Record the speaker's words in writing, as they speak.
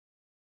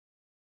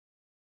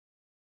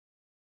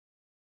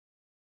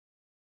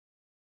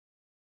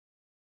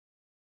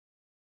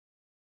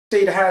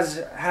state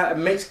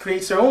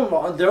creates their own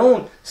law, their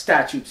own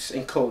statutes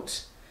and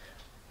codes.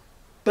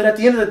 But at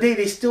the end of the day,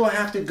 they still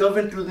have to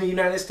govern through the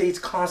United States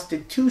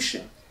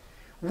Constitution,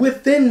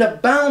 within the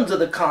bounds of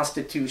the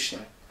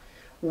Constitution.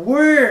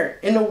 Where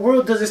in the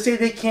world does it say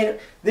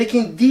they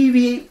can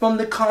deviate from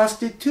the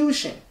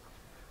Constitution?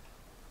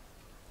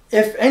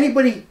 If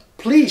anybody,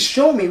 please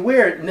show me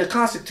where in the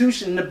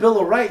Constitution, in the Bill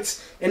of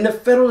Rights, in the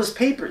Federalist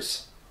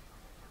Papers,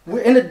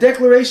 in the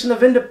Declaration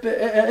of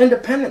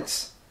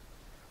Independence,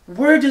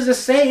 where does it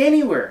say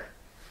anywhere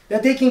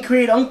that they can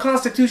create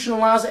unconstitutional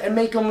laws and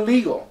make them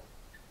legal?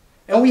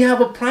 And we have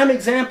a prime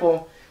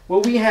example where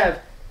we have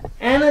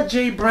Anna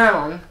J.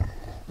 Brown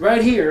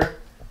right here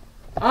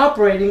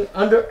operating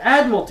under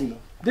Admiralty.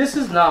 This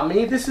is not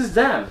me, this is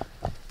them.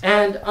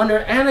 And under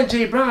Anna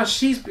J. Brown,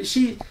 she's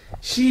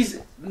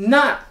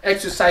not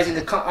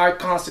exercising our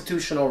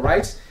constitutional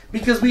rights,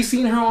 because we've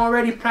seen her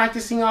already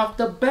practicing off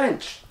the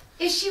bench.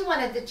 Is she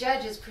one of the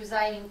judges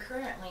presiding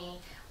currently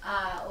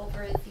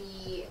over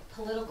the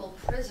political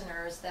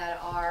prisoners that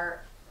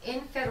are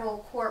in federal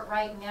court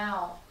right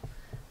now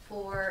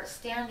for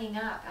standing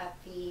up at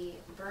the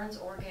Burns,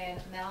 Oregon,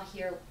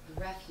 Malhuer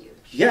refuge?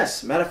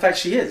 Yes, matter of fact,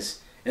 she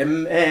is.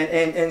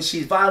 And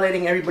she's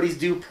violating everybody's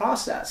due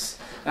process.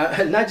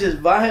 Not just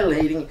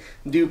violating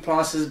due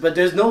process, but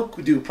there's no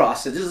due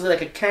process. This is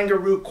like a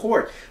kangaroo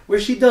court where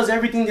she does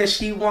everything that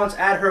she wants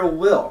at her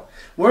will.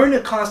 Where in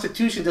the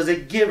Constitution does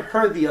it give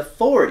her the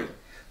authority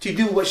to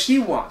do what she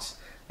wants?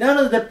 Down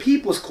to the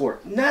people's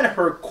court, not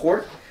her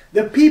court.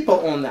 The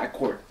people own that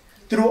court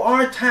through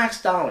our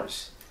tax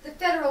dollars. The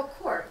federal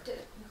court.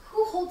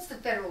 Who holds the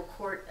federal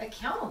court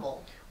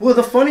accountable? Well,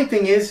 the funny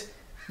thing is,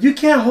 you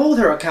can't hold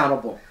her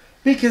accountable.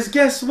 Because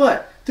guess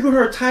what? Through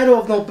her title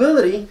of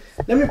nobility,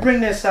 let me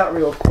bring this out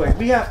real quick.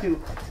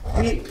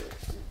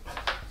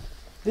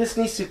 This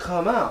needs to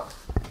come out.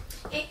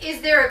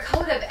 Is there a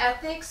code of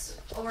ethics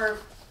or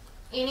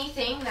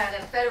anything that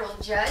a federal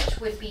judge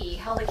would be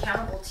held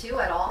accountable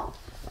to at all?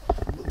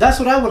 That's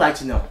what I would like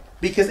to know.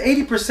 Because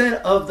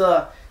 80% of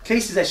the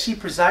cases that she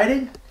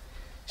presided,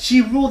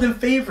 she ruled in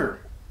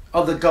favor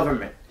of the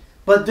government.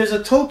 But there's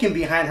a token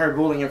behind her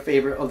ruling in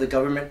favor of the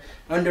government.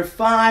 Under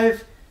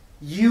 5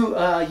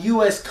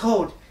 U.S.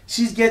 code,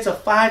 she gets a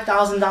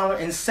 $5,000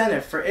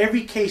 incentive for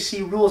every case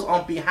she rules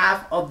on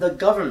behalf of the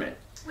government.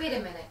 Wait a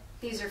minute.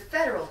 These are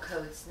federal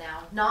codes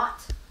now,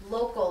 not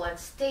local and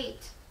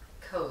state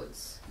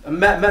codes.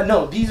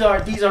 No,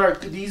 obviously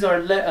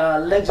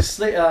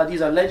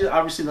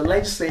the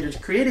legislators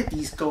created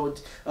these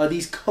codes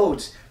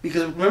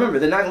because remember,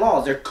 they're not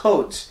laws, they're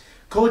codes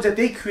that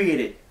they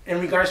created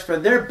in regards for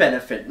their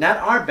benefit, not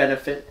our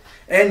benefit,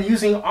 and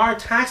using our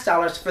tax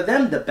dollars for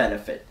them to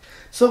benefit.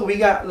 So we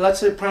got, let's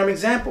say, prime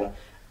example,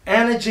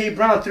 Anna J.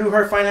 Brown through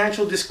her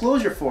financial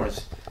disclosure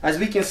forms. As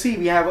we can see,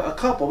 we have a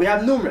couple, we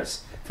have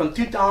numerous, from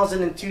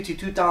 2002 to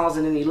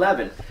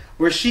 2011,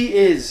 where she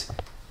is,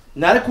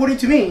 not according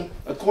to me,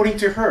 according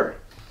to her,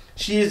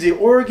 she is the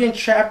Oregon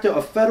chapter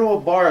of Federal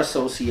Bar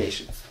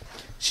Association.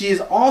 She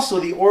is also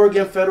the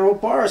Oregon Federal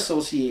Bar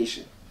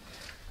Association.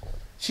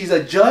 She's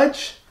a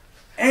judge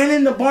and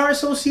in the Bar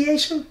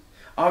Association.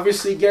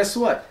 Obviously, guess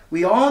what?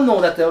 We all know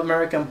that the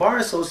American Bar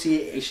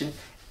Association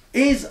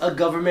is a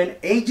government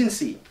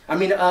agency. I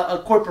mean,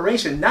 a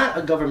corporation, not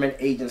a government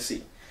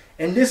agency.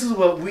 And this is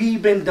what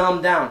we've been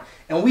dumbed down.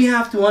 And we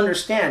have to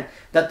understand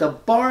that the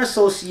Bar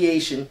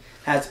Association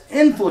has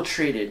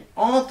infiltrated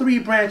all 3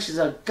 branches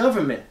of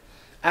government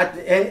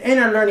and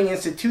our learning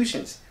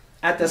institutions.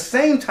 At the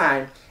same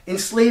time,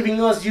 enslaving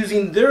us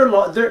using their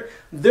law,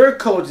 their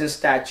codes and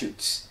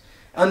statutes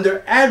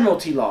under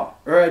Admiralty law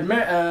or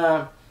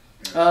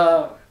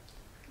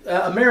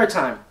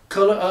maritime,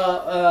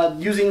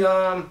 using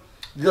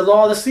the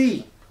law of the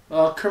sea,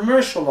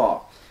 commercial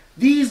law.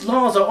 These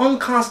laws are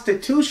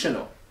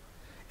unconstitutional.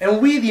 And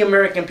we, the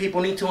American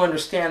people, need to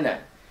understand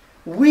that.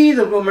 We,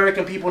 the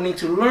American people, need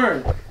to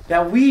learn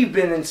that we've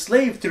been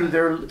enslaved through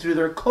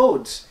their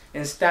codes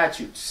and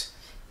statutes.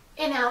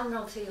 In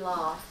Admiralty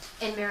law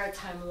and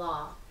maritime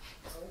law,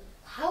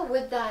 how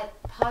would that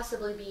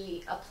possibly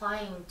be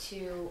applying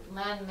to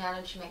land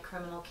management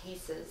criminal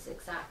cases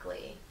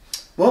exactly?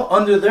 Well,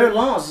 under their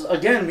laws,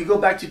 again, we go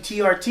back to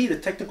TRT, the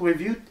Technical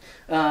Review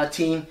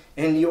Team,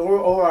 and the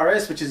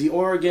ORS, which is the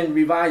Oregon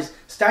Revised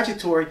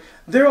Statutory.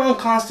 They're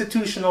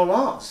unconstitutional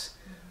laws.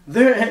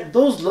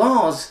 Those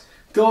laws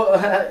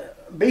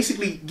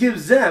basically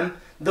gives them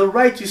the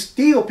right to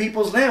steal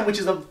people's land, which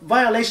is a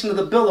violation of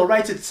the Bill of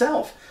Rights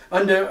itself,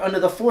 under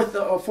the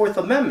Fourth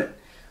Amendment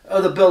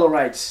of the Bill of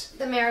Rights.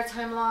 The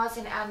maritime laws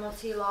and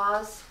Admiralty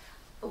laws,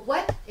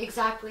 what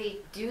exactly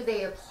do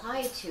they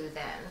apply to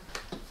then?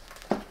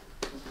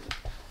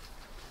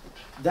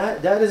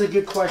 That is a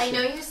good question. I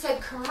know you said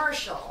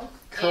commercial.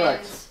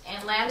 Correct.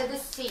 And land of the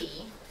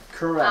sea.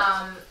 Correct.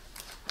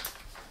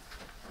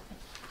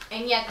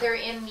 And yet they're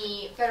in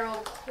the federal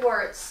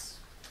courts.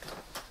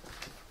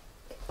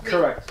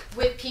 Correct.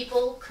 With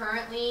people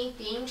currently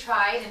being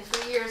tried, and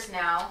for years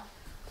now,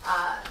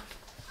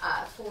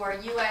 for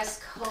U.S.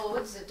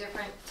 codes of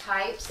different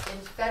types in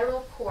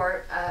federal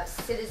court,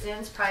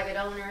 citizens, private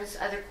owners,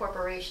 other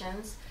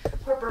corporations.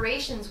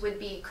 Corporations would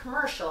be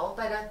commercial,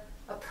 but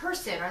a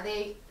person, are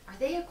they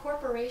a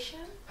corporation?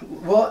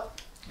 Well,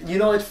 you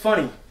know, it's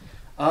funny.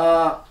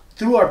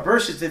 Through our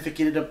birth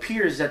certificate, it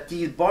appears that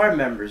these bar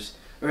members,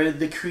 or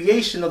the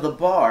creation of the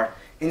bar,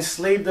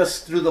 enslaved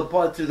us through the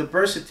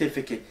birth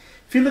certificate.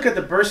 If you look at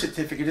the birth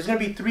certificate, there's going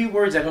to be three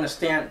words that are going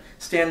to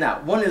stand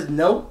out. One is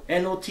note,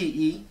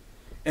 N-O-T-E,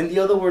 and the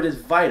other word is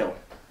vital,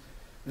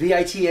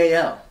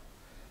 V-I-T-A-L.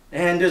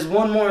 And there's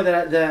one more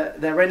that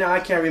right now I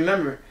can't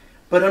remember.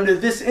 But under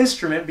this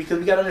instrument, because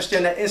we got to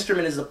understand that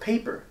instrument is the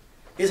paper,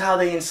 is how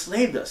they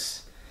enslaved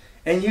us.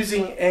 And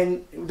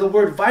the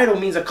word vital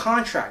means a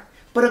contract.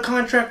 But a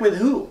contract with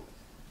who?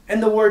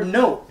 And the word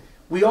note.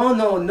 We all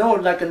know a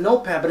note like a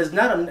notepad, but it's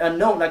not a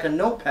note like a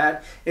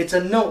notepad. It's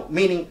a note,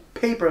 meaning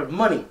paper,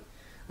 money,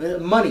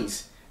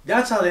 monies.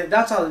 That's how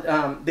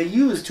they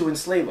use to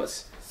enslave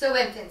us. So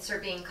infants are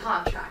being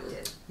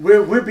contracted.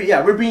 We're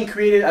being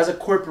created as a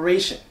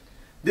corporation.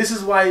 This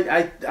is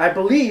why I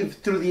believe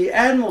through the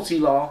admiralty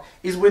law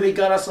is where they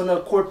got us on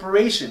a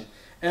corporation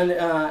and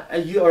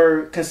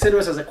or consider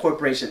us as a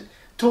corporation,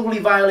 totally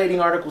violating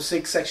Article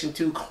 6, Section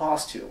 2,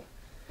 Clause 2.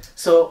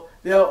 So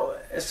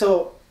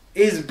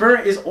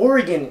is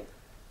Oregon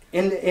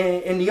in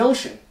the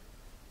ocean?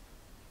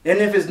 And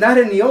if it's not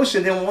in the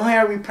ocean, then why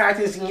are we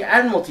practicing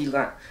admiralty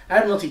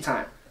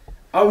time?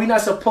 Are we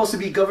not supposed to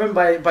be governed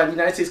by the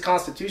United States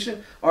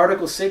Constitution,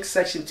 Article 6,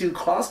 Section 2,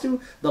 Clause 2,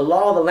 the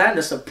law of the land,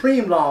 the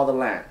supreme law of the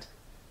land?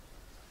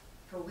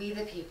 For we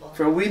the people.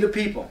 For we the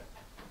people.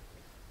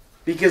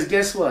 Because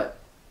guess what?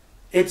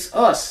 It's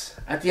us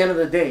at the end of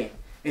the day.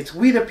 It's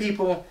we the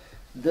people.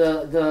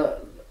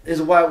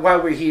 Is why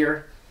we're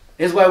here.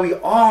 Is why we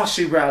all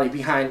should rally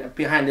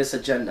behind this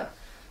agenda.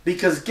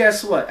 Because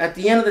guess what? At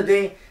the end of the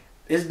day,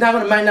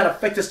 might not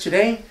affect us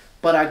today,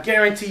 but I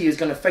guarantee you it's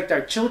going to affect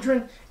our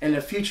children and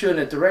the future and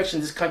the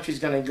direction this country is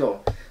going to go.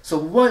 So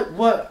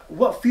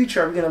what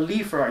future are we going to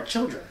leave for our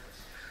children?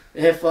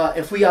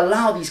 If we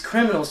allow these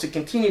criminals to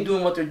continue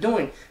doing what they're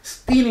doing,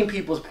 stealing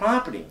people's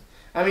property.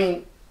 I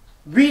mean,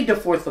 read the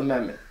 4th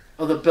Amendment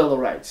of the Bill of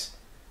Rights.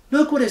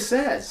 Look what it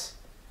says.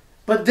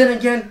 But then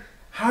again,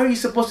 how are you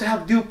supposed to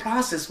have due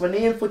process when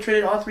they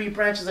infiltrated all three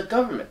branches of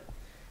government?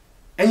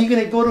 And you're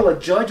going to go to a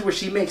judge where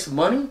she makes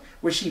money,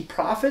 where she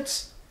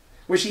profits,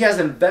 where she has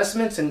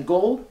investments in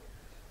gold,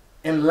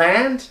 and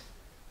land,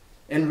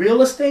 and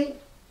real estate?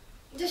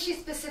 Does she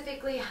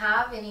specifically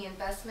have any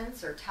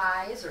investments or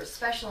ties or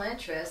special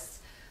interests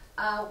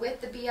with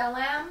the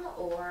BLM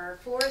or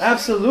forestry?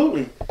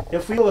 Absolutely.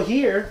 If we go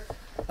here,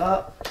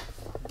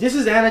 this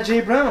is Anna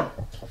J. Brown.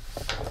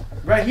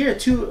 Right here,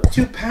 two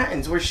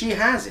patents where she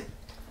has it.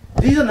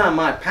 These are not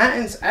my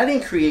patents. I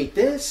didn't create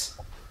this.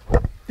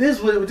 This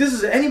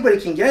is anybody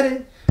can get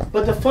it.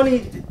 But the funny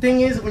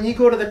thing is, when you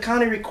go to the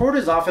county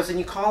recorder's office and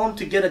you call them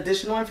to get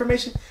additional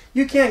information,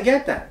 you can't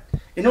get that.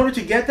 In order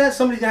to get that,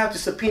 somebody's gonna have to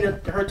subpoena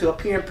her to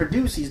appear and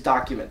produce these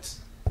documents,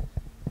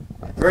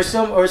 or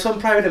some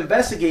private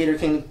investigator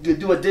can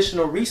do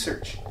additional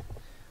research.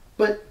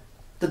 But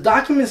the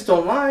documents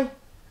don't lie.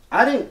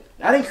 I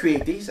didn't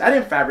create these. I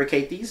didn't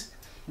fabricate these.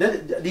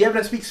 The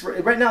evidence speaks for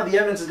right now. The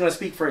evidence is going to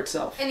speak for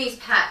itself. And these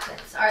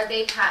patents, are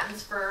they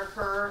patents for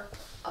her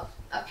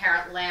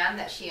apparent land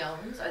that she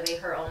owns? Are they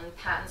her own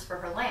patents for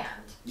her land?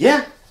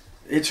 Yeah,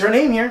 it's her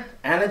name here,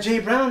 Anna J.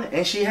 Brown,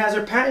 and she has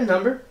her patent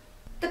number.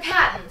 The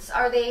patents,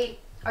 do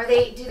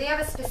they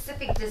have a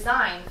specific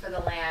design for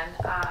the land,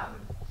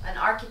 an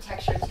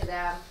architecture to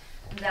them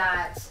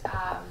that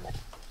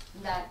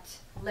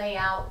lay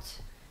out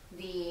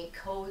the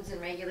codes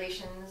and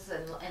regulations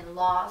and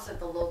laws of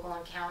the local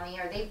and county?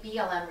 Are they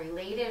BLM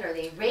related? Are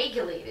they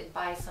regulated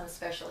by some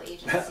special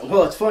agency?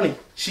 Well, it's funny.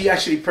 She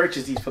actually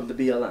purchased these from the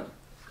BLM.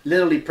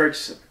 Literally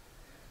purchased them.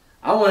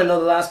 I want to know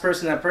the last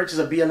person that purchased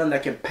a BLM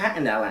that can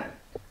patent that land.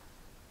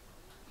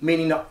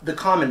 Meaning the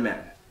common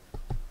man.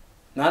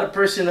 Not a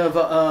person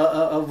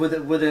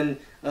within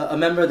a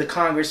member of the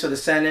Congress or the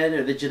Senate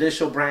or the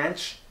judicial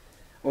branch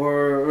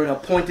or an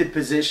appointed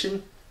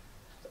position,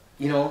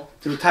 you know,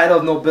 through title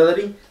of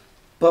nobility.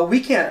 But we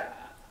can't.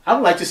 I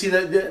would like to see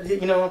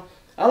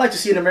I'd like to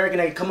see an American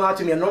that can come out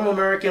to me, a normal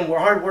American, a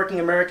hard-working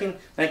American,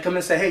 that come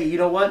and say, hey, you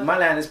know what? My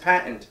land is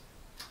patented.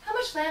 How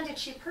much land did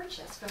she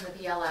purchase from the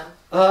BLM?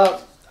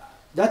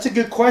 That's a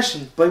good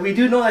question. But we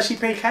do know that she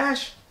paid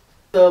cash.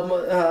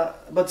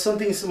 But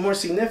something more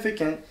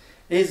significant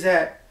is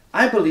that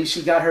I believe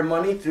she got her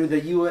money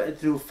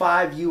through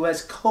 5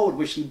 U.S. code,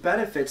 where she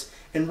benefits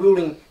in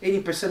ruling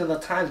 80% of the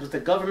times with the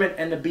government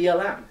and the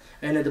BLM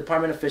and the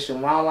Department of Fish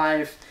and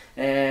Wildlife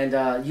and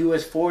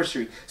U.S.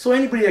 Forestry. So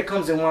anybody that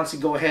comes and wants to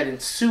go ahead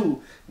and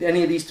sue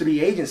any of these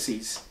 3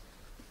 agencies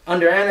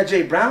under Anna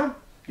J. Brown,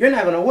 you're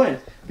not going to win,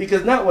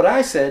 because not what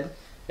I said.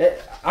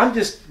 I'm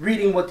just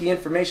reading what the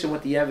information,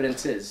 what the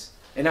evidence is,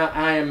 and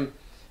I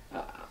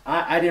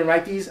didn't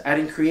write these. I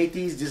didn't create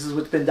these. This is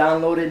what's been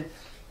downloaded.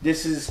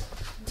 This is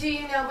Do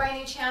you know by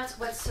any chance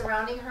what's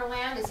surrounding her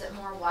land? Is it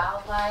more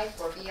wildlife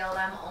or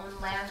BLM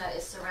owned land that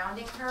is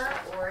surrounding her,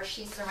 or is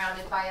she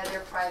surrounded by other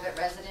private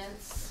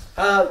residents?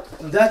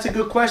 That's a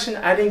good question.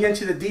 I didn't get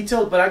into the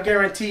details, but I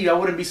guarantee you I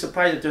wouldn't be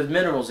surprised if there's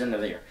minerals in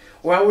there.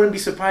 Or I wouldn't be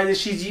surprised if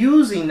she's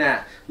using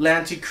that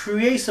land to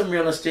create some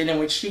real estate in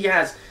which she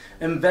has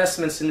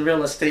investments in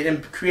real estate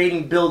and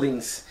creating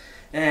buildings.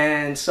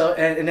 And so,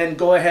 and then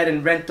go ahead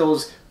and rent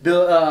those,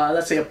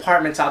 let's say,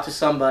 apartments out to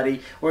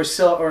somebody, or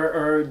sell,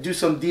 or do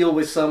some deal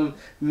with some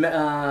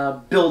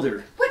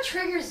builder. What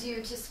triggers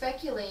you to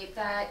speculate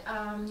that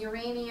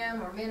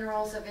uranium or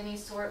minerals of any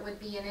sort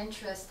would be an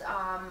interest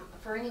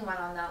for anyone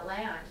on that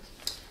land?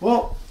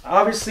 Well,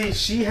 obviously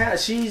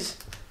she's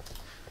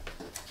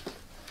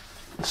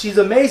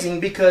amazing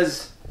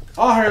because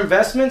all her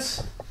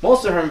investments,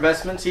 most of her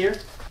investments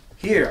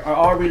here are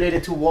all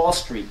related to Wall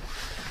Street,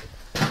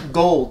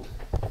 gold,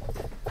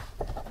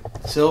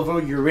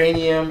 silver,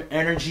 uranium,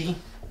 energy.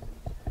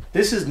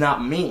 This is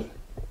not me.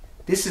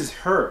 This is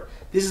her.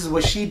 This is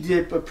what she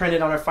did,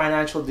 printed on her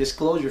financial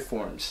disclosure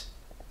forms.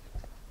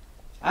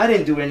 I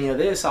didn't do any of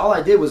this. All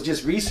I did was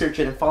just research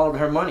it and followed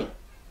her money.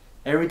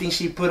 Everything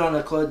she put on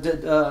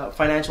the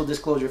financial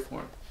disclosure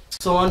form.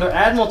 So under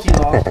Admiralty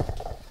law,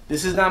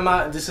 this is not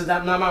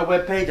my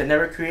web page. I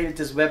never created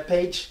this web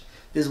page.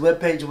 This web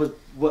page was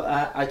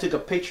I took a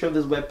picture of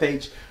this web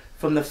page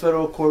from the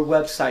federal court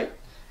website.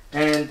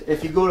 And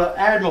if you go to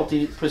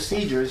Admiralty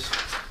procedures,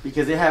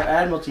 because they have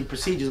Admiralty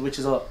procedures, which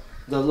is the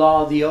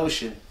law of the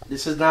ocean.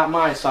 This is not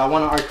mine, so I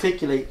want to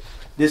articulate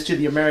this to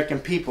the American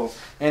people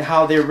and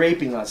how they're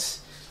raping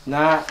us.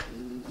 Not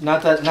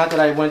that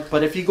I went,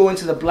 but if you go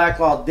into the Black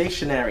Law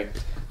Dictionary,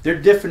 their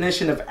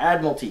definition of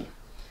Admiralty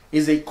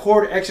is a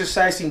court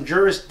exercising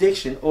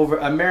jurisdiction over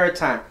a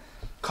maritime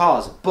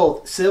cause,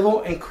 both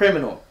civil and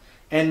criminal,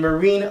 and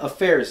marine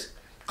affairs,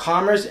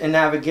 commerce and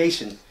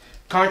navigation,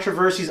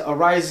 controversies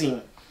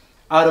arising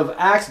out of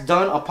acts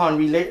done upon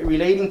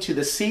relating to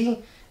the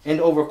sea and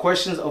over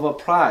questions of a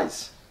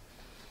prize.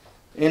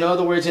 In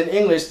other words, in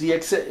English, the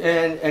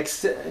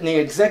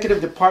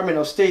Executive Department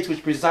of States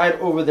which preside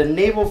over the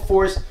naval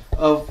force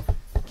of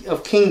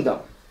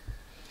kingdom.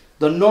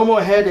 The normal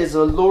head is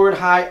a Lord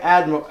High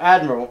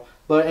Admiral,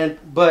 but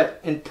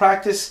in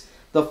practice,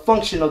 the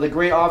function of the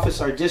great office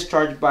are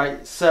discharged by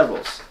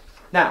severals.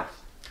 Now,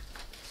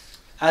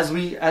 as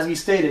we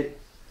stated,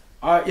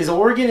 is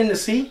Oregon in the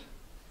sea?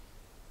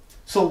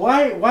 So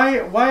why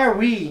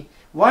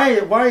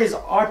is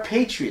our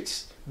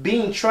patriots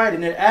being tried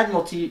in an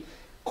Admiralty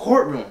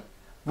courtroom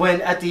when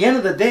at the end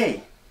of the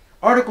day,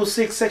 Article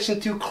 6,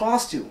 Section 2,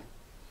 Clause 2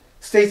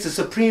 states the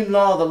supreme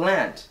law of the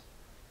land?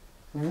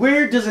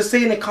 Where does it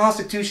say in the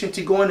Constitution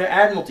to go under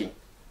Admiralty?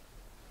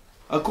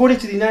 According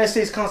to the United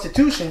States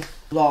Constitution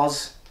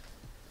laws,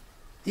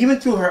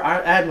 even through her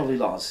Admiralty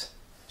laws,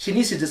 she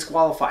needs to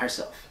disqualify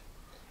herself.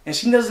 And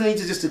she doesn't need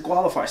to just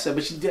disqualify herself,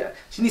 but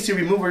she needs to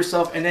remove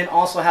herself and then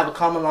also have a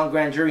common law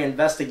grand jury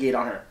investigate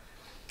on her.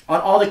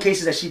 On all the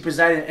cases that she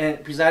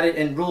presided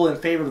and ruled in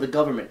favor of the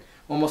government,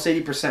 almost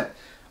 80%.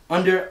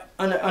 Under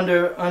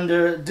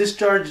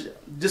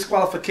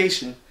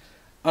disqualification,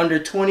 under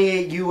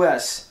 28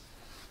 U.S.,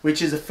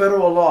 which is a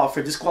federal law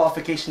for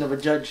disqualification of a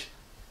judge,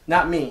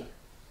 not me,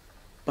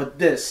 but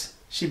this,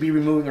 she'd be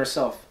removing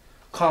herself.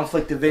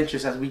 Conflict of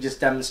interest, as we just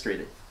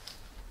demonstrated.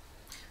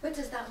 What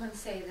does that one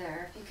say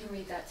there? If you can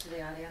read that to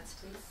the audience,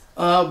 please.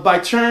 By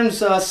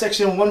terms,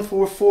 Section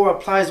 144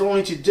 applies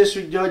only to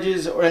district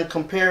judges and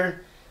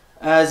compared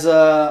as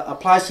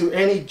applies to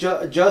any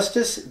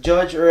justice,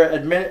 judge,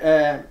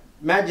 or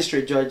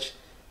magistrate judge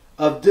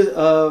of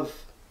the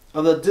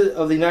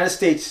United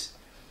States.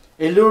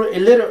 A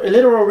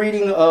literal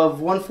reading of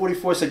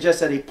 144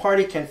 suggests that a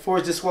party can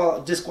force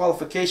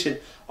disqualification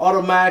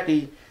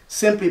automatically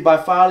simply by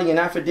filing an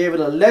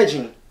affidavit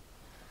alleging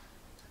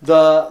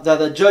that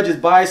the judge is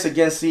biased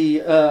against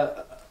the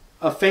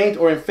affiant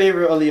or in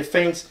favor of the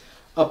affiant's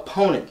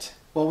opponent.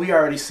 Well, we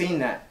already seen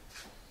that.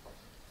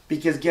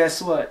 Because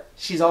guess what?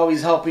 She's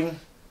always helping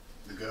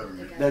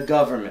the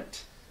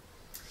government.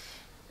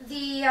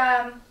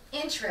 The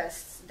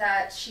interests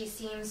that she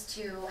seems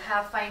to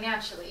have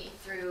financially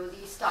through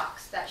these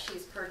stocks that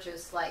she's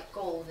purchased, like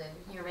gold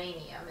and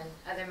uranium and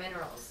other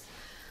minerals,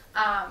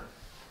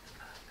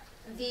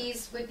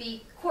 these would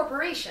be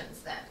corporations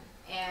then,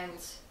 and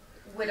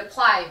would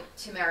apply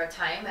to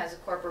maritime as a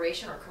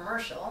corporation or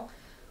commercial.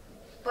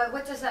 But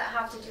what does that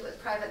have to do with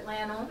private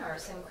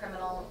landowners and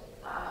criminal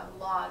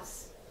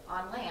laws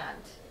on land?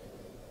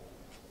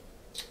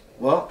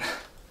 Well,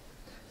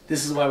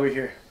 this is why we're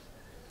here.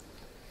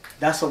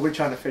 That's what we're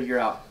trying to figure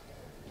out.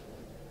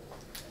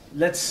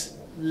 Let's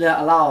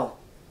allow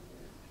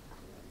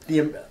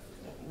the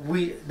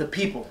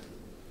people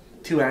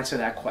to answer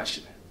that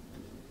question.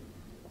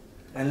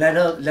 And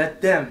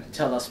let them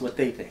tell us what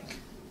they think.